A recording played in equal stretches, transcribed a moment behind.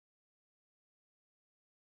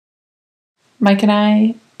Mike and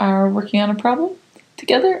I are working on a problem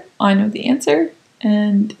together. I know the answer,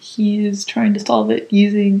 and he is trying to solve it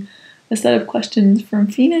using a set of questions from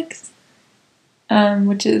Phoenix,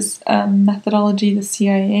 which is a methodology the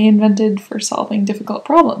CIA invented for solving difficult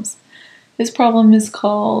problems. This problem is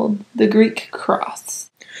called the Greek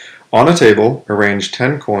cross. On a table, arrange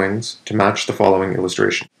 10 coins to match the following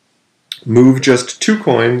illustration. Move just 2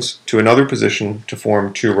 coins to another position to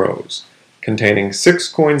form 2 rows, containing 6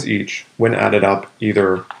 coins each when added up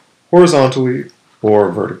either horizontally or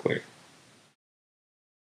vertically.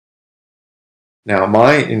 Now,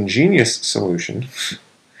 my ingenious solution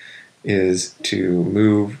is to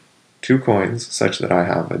move 2 coins such that I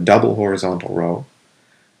have a double horizontal row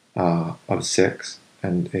of 6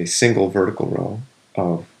 and a single vertical row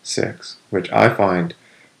of 6, which I find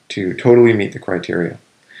to totally meet the criteria.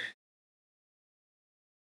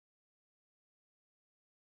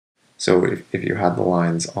 So if you had the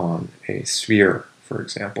lines on a sphere, for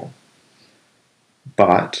example.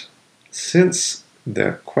 But since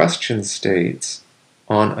the question states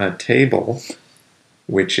on a table,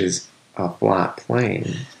 which is a flat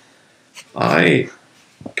plane, I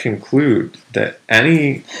conclude that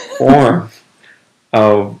any form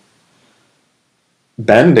of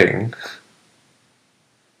bending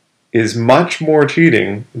is much more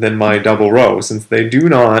cheating than my double row, since they do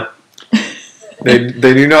not they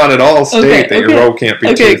do not at all state that your row can't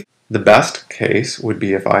be two. The best case would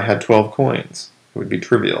be if I had 12 coins. It would be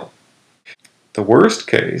trivial. The worst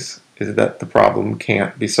case is that the problem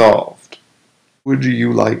can't be solved. Would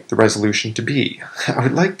you like the resolution to be? I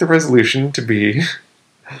would like the resolution to be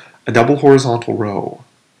a double horizontal row.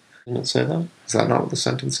 Didn't it say that? Is that not what the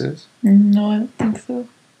sentence is? No, I don't think so.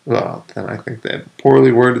 Well, then I think they have a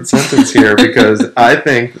poorly worded sentence here, because I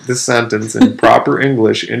think the sentence in proper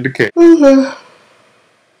English indicates...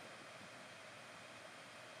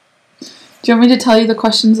 Do you want me to tell you the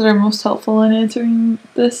questions that are most helpful in answering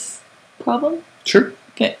this problem? Sure.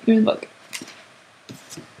 Okay, here's the book.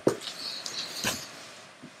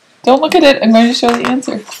 Don't look at it, I'm going to show the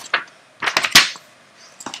answer.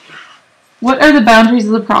 What are the boundaries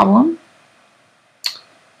of the problem?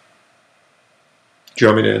 Do you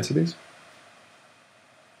want me to answer these?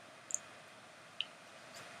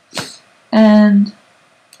 And...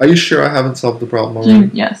 Are you sure I haven't solved the problem already?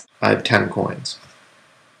 Yes. I have 10 coins.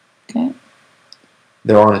 Okay.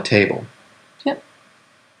 They're on a table. Yep.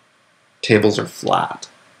 Tables are flat.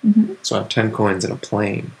 Mm-hmm. So I have 10 coins in a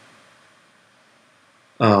plane.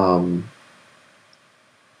 Now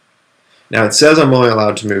it says I'm only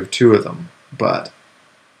allowed to move 2 of them, but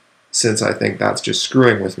since I think that's just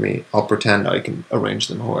screwing with me, I'll pretend I can arrange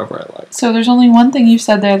them however I like. So there's only one thing you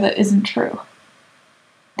said there that isn't true.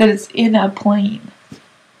 That it's in a plane.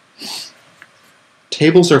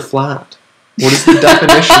 Tables are flat. What is the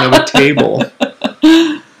definition of a table?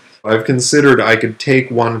 I've considered I could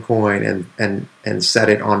take one coin and set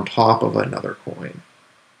it on top of another coin.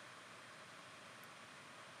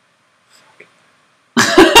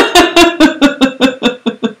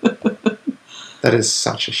 That is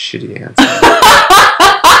such a shitty answer.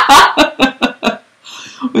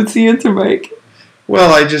 What's the answer, Mike?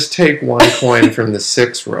 Well, I just take one coin from the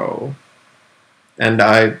 6th row, and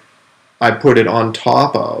I put it on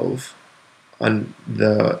top of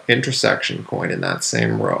the intersection coin in that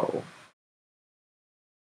same row.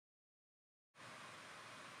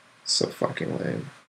 So fucking lame.